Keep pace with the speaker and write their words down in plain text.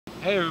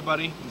Hey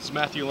everybody, this is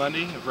Matthew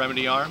Lundy of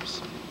Remedy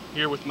Arms,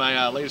 here with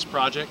my latest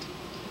project.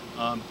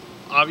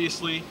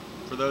 Obviously,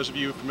 for those of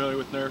you familiar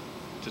with Nerf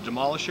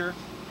Demolisher,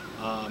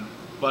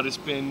 but it's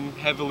been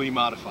heavily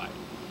modified.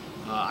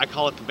 I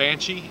call it the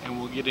Banshee, and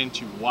we'll get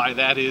into why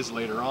that is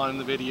later on in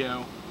the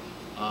video.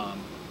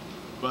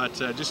 But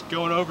just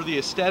going over the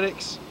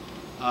aesthetics,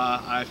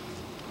 I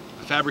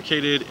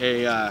fabricated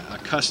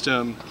a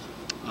custom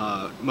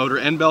motor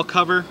end bell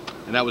cover,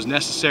 and that was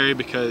necessary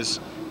because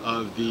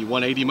of the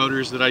 180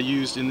 motors that I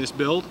used in this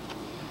build.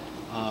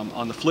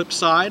 On the flip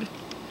side,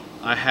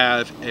 I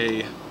have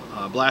a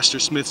Blaster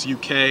Smith's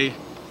UK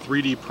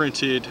 3D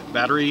printed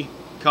battery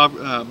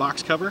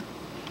box cover,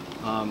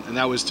 and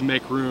that was to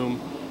make room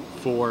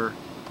for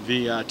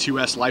the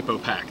 2S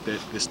LiPo pack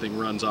that this thing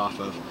runs off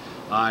of.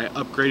 I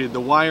upgraded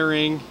the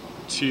wiring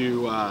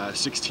to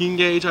 16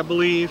 gauge, I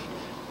believe.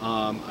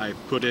 I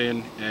put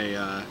in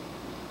a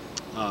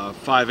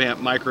 5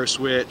 amp micro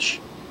switch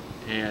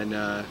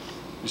and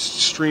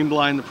just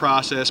streamlined the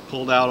process,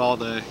 pulled out all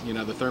the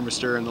the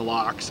thermistor and the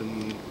locks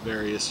and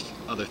various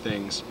other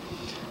things.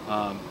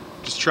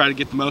 Just try to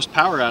get the most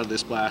power out of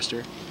this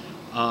blaster.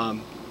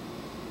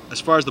 As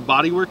far as the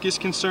bodywork is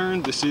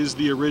concerned, this is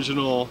the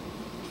original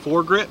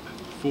foregrip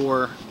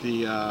for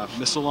the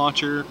missile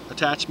launcher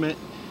attachment,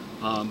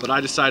 but I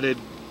decided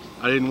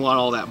I didn't want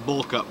all that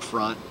bulk up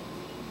front,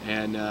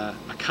 and I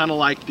kind of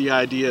liked the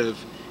idea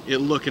of it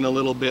looking a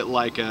little bit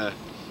like a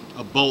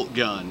bolt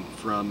gun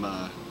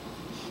from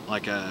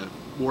like a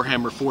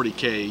Warhammer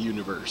 40K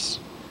universe.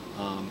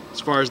 As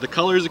far as the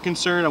colors are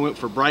concerned, I went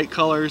for bright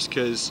colors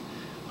because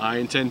I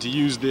intend to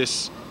use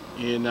this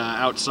in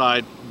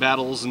outside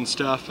battles and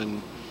stuff,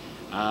 and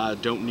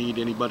don't need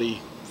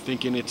anybody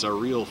thinking it's a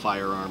real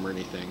firearm or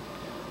anything.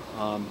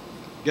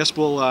 Guess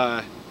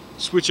we'll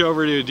switch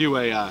over to do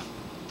a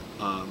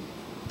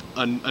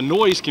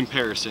noise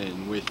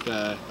comparison with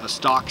a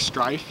stock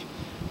Strife.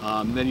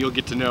 Then you'll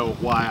get to know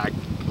why I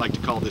like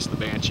to call this the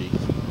Banshee.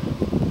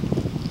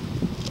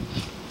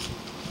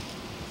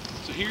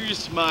 So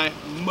here's my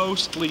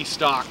mostly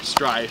stock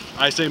Strife.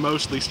 I say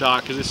mostly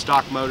stock because it's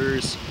stock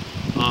motors,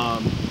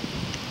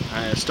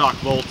 stock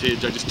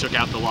voltage. I just took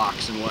out the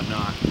locks and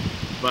whatnot.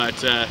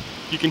 But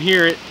you can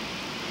hear it.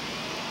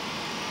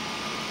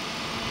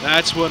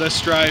 That's what a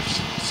Strife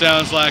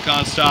sounds like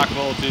on stock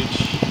voltage.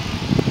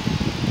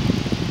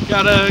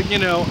 Got a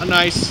a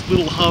nice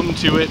little hum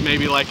to it,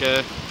 maybe like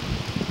a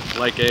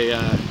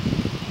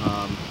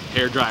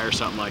hair dryer or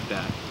something like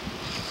that.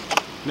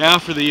 Now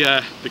for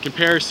the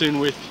comparison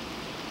with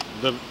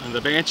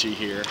the Banshee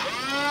here.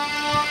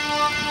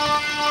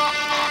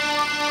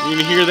 You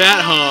can hear that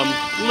hum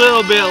a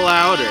little bit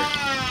louder.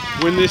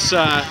 When this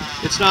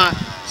it's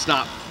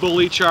not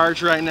fully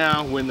charged right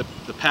now. When the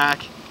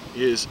pack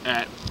is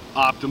at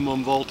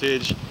optimum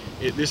voltage,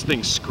 this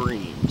thing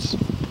screams.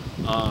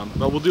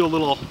 But we'll do a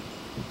little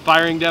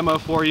firing demo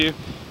for you.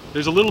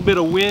 There's a little bit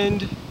of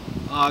wind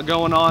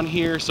going on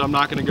here, so I'm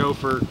not going to go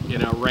for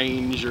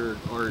range or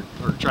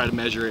try to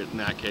measure it in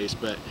that case,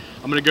 but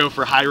I'm going to go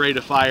for high rate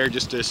of fire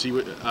just to see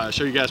what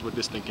show you guys what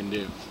this thing can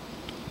do.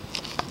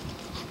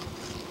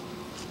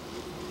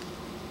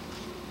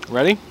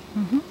 Ready?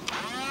 Mm-hmm.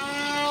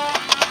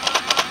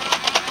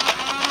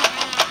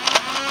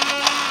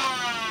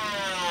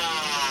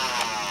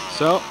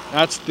 So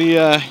that's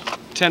the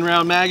 10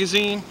 round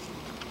magazine.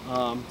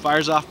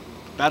 Fires off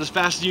about as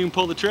fast as you can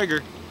pull the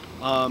trigger.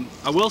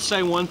 I will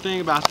say one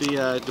thing about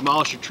the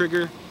Demolisher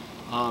trigger.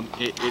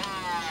 It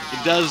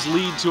does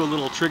lead to a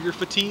little trigger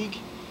fatigue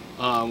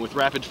with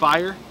rapid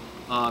fire.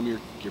 Your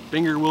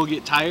finger will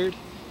get tired.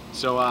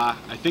 So I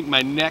think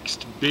my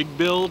next big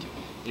build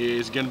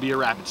is going to be a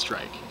rapid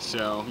strike.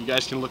 So you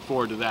guys can look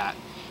forward to that.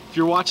 If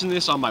you're watching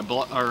this on my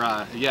blog,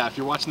 if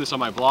you're watching this on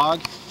my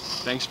blog,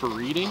 thanks for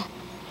reading.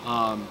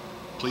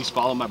 Please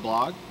follow my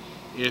blog.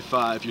 If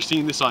you're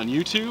seeing this on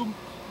YouTube,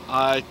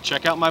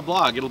 check out my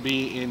blog. It'll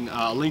be in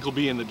a link will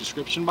be in the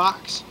description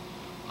box.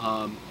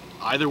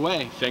 Either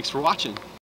way, thanks for watching.